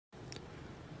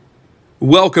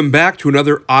Welcome back to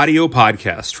another audio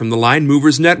podcast from the Line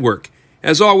Movers Network.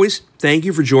 As always, thank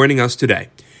you for joining us today.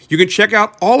 You can check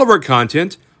out all of our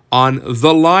content on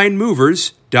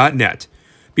thelinemovers.net.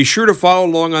 Be sure to follow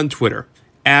along on Twitter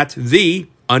at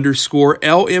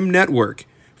 @the_LM Network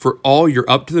for all your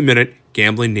up-to-the-minute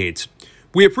gambling needs.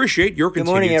 We appreciate your continued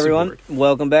support. Good morning, everyone.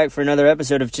 Welcome back for another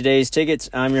episode of Today's Tickets.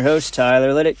 I'm your host,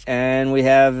 Tyler Liddick, and we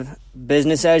have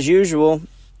business as usual.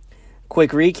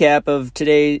 Quick recap of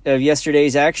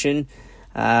yesterday's action.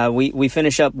 We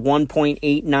finish up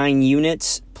 1.89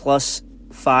 units plus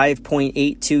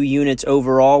 5.82 units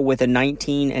overall with a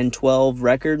 19-12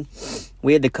 record.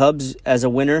 We had the Cubs as a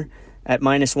winner at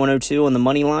minus 102 on the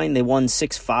money line. They won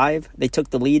 6-5. They took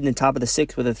the lead in the top of the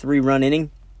sixth with a 3-run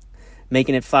inning,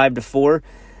 making it 5-4.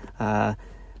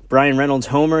 Brian Reynolds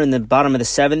homer in the bottom of the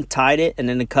seventh tied it, and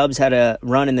then the Cubs had a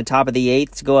run in the top of the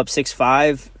eighth to go up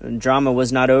 6-5. Drama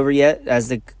was not over yet as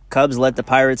the Cubs let the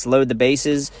Pirates load the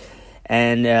bases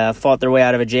and fought their way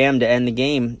out of a jam to end the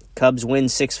game. Cubs win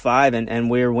 6-5, and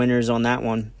we're winners on that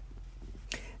one.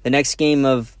 The next game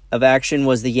of action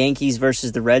was the Yankees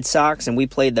versus the Red Sox, and we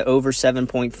played the over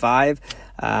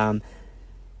 7.5.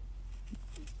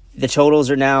 The totals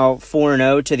are now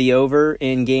 4-0 to the over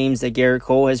in games that Garrett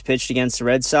Cole has pitched against the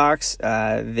Red Sox.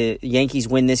 The Yankees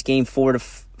win this game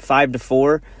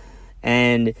 5-4,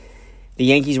 and the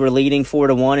Yankees were leading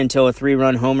 4-1 until a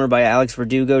 3-run homer by Alex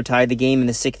Verdugo tied the game in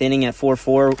the sixth inning at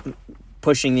 4-4,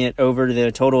 pushing it over to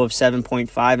the total of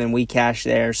 7.5, and we cashed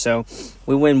there. So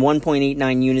we win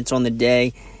 1.89 units on the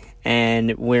day,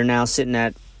 and we're now sitting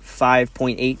at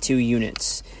 5.82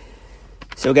 units.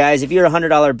 So, guys, if you're a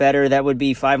 $100 bettor, that would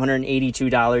be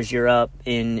 $582 you're up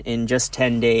in just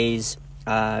 10 days.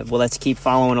 Well, let's keep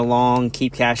following along,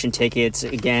 keep cashing tickets.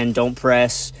 Again, don't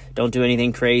press, don't do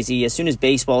anything crazy. As soon as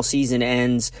baseball season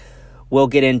ends, we'll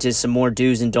get into some more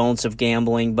do's and don'ts of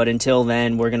gambling. But until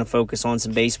then, we're going to focus on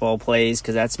some baseball plays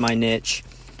because that's my niche.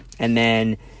 And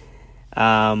then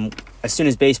as soon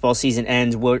as baseball season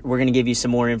ends, we're going to give you some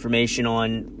more information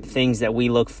on things that we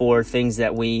look for, things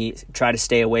that we try to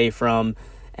stay away from,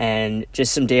 and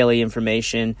just some daily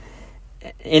information.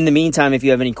 In the meantime, if you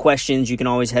have any questions, you can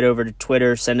always head over to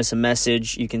Twitter, send us a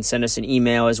message. You can send us an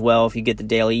email as well. If you get the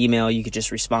daily email, you could just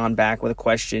respond back with a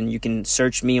question. You can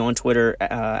search me on Twitter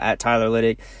at Tyler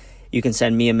Liddick. You can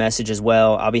send me a message as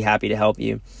well. I'll be happy to help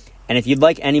you. And if you'd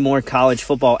like any more college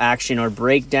football action or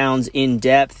breakdowns in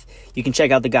depth, you can check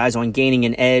out the guys on Gaining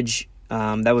an Edge.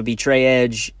 That would be Trey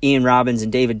Edge, Ian Robbins,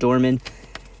 and David Dorman.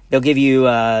 They'll give you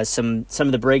some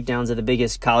of the breakdowns of the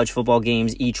biggest college football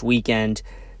games each weekend.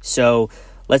 So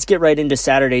let's get right into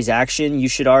Saturday's action. You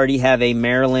should already have a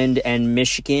Maryland and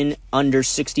Michigan under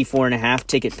 64.5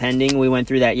 ticket pending. We went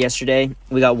through that yesterday.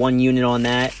 We got 1 unit on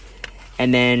that.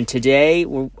 And then today,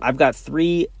 I've got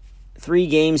three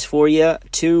games for you,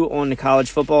 2 on the college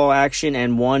football action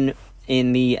and 1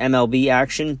 in the MLB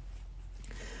action.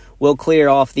 We'll clear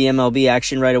off the MLB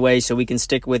action right away so we can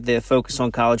stick with the focus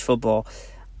on college football.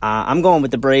 I'm going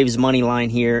with the Braves money line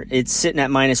here. It's sitting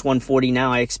at minus 140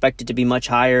 now. I expect it to be much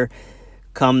higher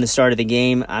come the start of the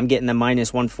game. I'm getting the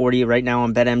minus 140 right now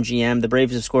on BetMGM. The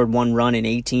Braves have scored 1 run in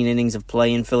 18 innings of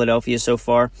play in Philadelphia so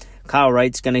far. Kyle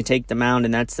Wright's going to take the mound,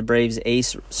 and that's the Braves'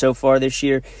 ace so far this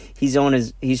year. He's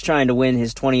trying to win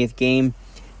his 20th game,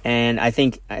 and I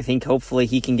think hopefully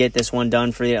he can get this one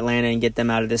done for Atlanta and get them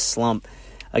out of this slump.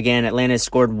 Again, Atlanta has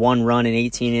scored 1 run in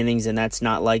 18 innings, and that's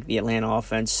not like the Atlanta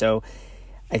offense. So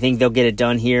I think they'll get it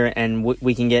done here, and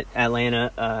we can get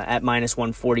Atlanta at minus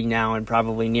 140 now, and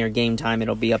probably near game time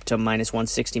it'll be up to minus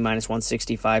 160, minus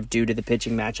 165 due to the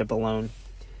pitching matchup alone.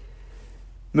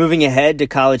 Moving ahead to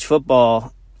college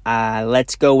football,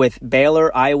 let's go with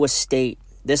Baylor, Iowa State.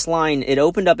 This line, it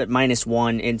opened up at minus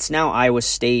 1. It's now Iowa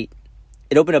State.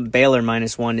 It opened up Baylor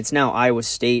minus 1. It's now Iowa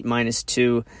State minus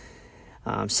 2.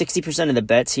 60% of the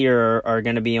bets here are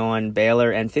going to be on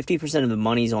Baylor, and 50% of the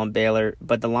money's on Baylor,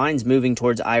 but the line's moving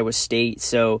towards Iowa State,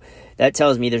 so that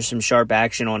tells me there's some sharp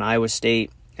action on Iowa State,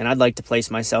 and I'd like to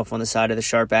place myself on the side of the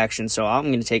sharp action, so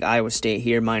I'm going to take Iowa State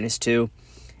here, minus 2,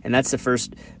 and that's the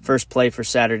first play for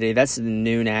Saturday. That's the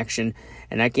noon action,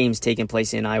 and that game's taking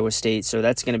place in Iowa State, so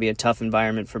that's going to be a tough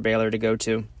environment for Baylor to go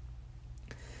to.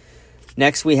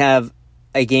 Next, we have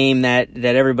a game that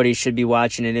everybody should be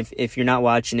watching, and if you're not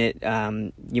watching it,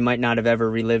 you might not have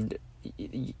ever lived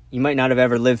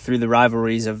through the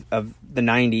rivalries of the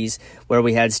 90s, where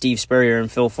we had Steve Spurrier and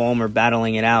Phil Fulmer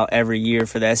battling it out every year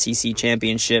for the SEC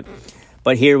championship.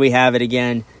 But here we have it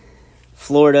again.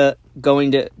 Florida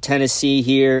going to Tennessee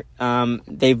here.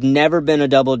 They've never been a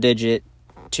double digit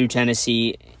to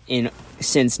Tennessee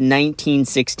since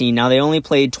 1916. Now, they only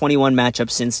played 21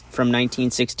 matchups from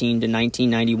 1916 to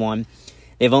 1991.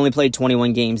 They've only played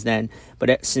 21 games then,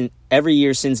 but every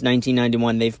year since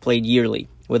 1991, they've played yearly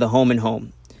with a home and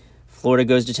home. Florida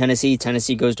goes to Tennessee,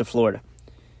 Tennessee goes to Florida.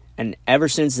 And ever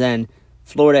since then,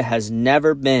 Florida has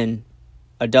never been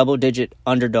a double-digit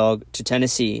underdog to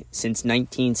Tennessee since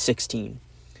 1916.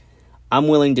 I'm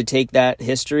willing to take that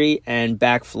history and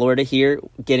back Florida here,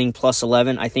 getting plus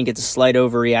 11. I think it's a slight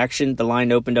overreaction. The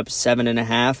line opened up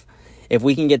 7.5. If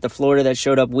we can get the Florida that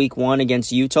showed up week 1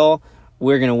 against Utah,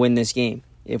 we're going to win this game.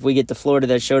 If we get the Florida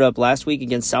that showed up last week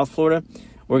against South Florida,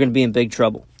 we're going to be in big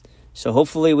trouble. So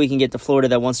hopefully we can get the Florida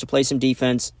that wants to play some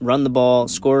defense, run the ball,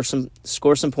 score some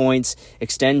points,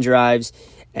 extend drives,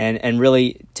 and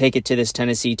really take it to this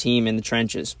Tennessee team in the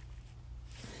trenches.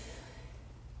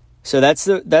 So that's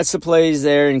the plays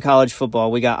there in college football.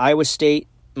 We got Iowa State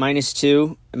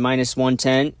 -2,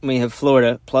 -110. We have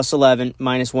Florida +11,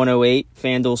 -108,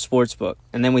 FanDuel Sportsbook.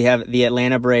 And then we have the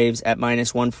Atlanta Braves at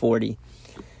 -140.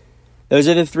 Those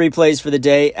are the 3 plays for the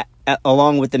day,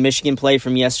 along with the Michigan play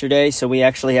from yesterday. So we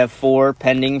actually have 4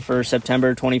 pending for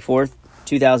September 24th,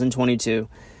 2022.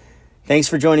 Thanks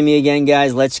for joining me again,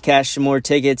 guys. Let's cash some more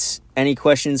tickets. Any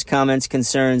questions, comments,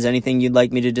 concerns, anything you'd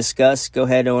like me to discuss, go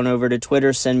ahead on over to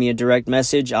Twitter. Send me a direct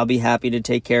message. I'll be happy to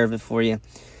take care of it for you.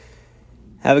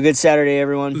 Have a good Saturday,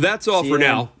 everyone. That's all for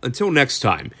now. Until next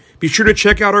time, be sure to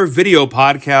check out our video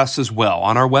podcasts as well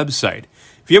on our website.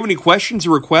 If you have any questions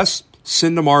or requests,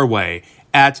 send them our way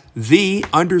at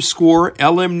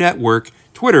 _LM Network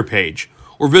Twitter page,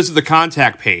 or visit the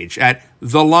contact page at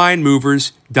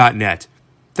thelinemovers.net.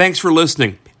 Thanks for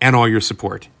listening and all your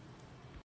support.